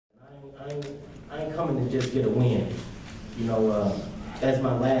I ain't coming to just get a win. You know, as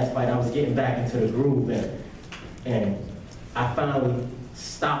my last fight, I was getting back into the groove, and I finally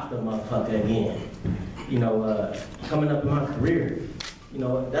stopped the motherfucker again. You know, coming up in my career, you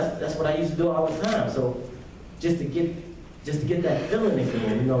know, that's what I used to do all the time. So just to get that feeling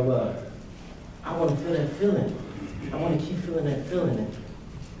again, you know, I want to feel that feeling. I want to keep feeling that feeling.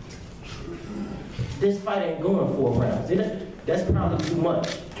 This fight ain't going 4 rounds. That's probably too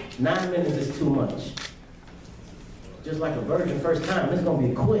much. 9 minutes is too much. Just like a virgin first time, it's gonna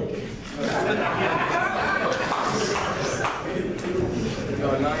be quick.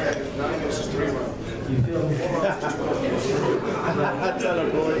 No, 9 minutes is 3 rounds. You feel me? I tell her,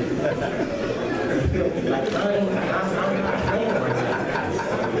 boy. You feel me? Like, I'm not playing right now.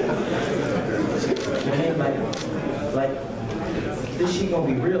 Man, like, this shit gonna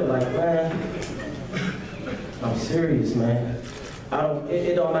be real. Like, man, I'm serious, man.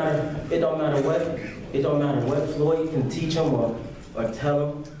 It don't matter what Floyd can teach him or tell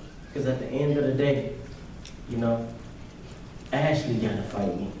him, because at the end of the day, you know, Ashley gotta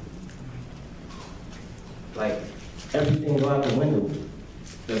fight me. Like, everything go out the window.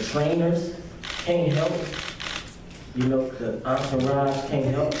 The trainers can't help. You know, the entourage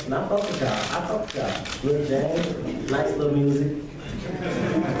can't help. And I fuck with y'all. I fuck with y'all. Little James, nice little music.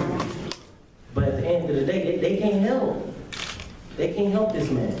 But at the end of the day, they can't help. They can't help this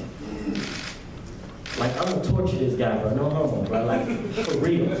man. Like, I'm gonna torture this guy, bro. No homo, bro. Like, for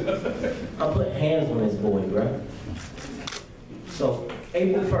real. I'm putting hands on this boy, bro. So,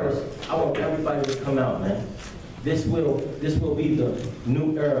 April 1st, I want everybody to come out, man. This will be the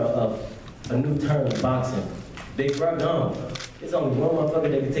new era of a new turn of boxing. Big bro, gone. There's only one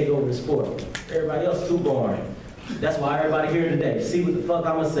motherfucker that can take over the sport. Everybody else too boring. That's why everybody here today. See what the fuck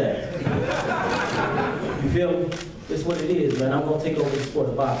I'ma say. You feel me? It's what it is, man. I'm gonna take over the sport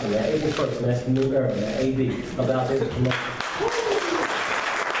of boxing, man. April 1st, man. That's the new era, man. AB, about this promotion.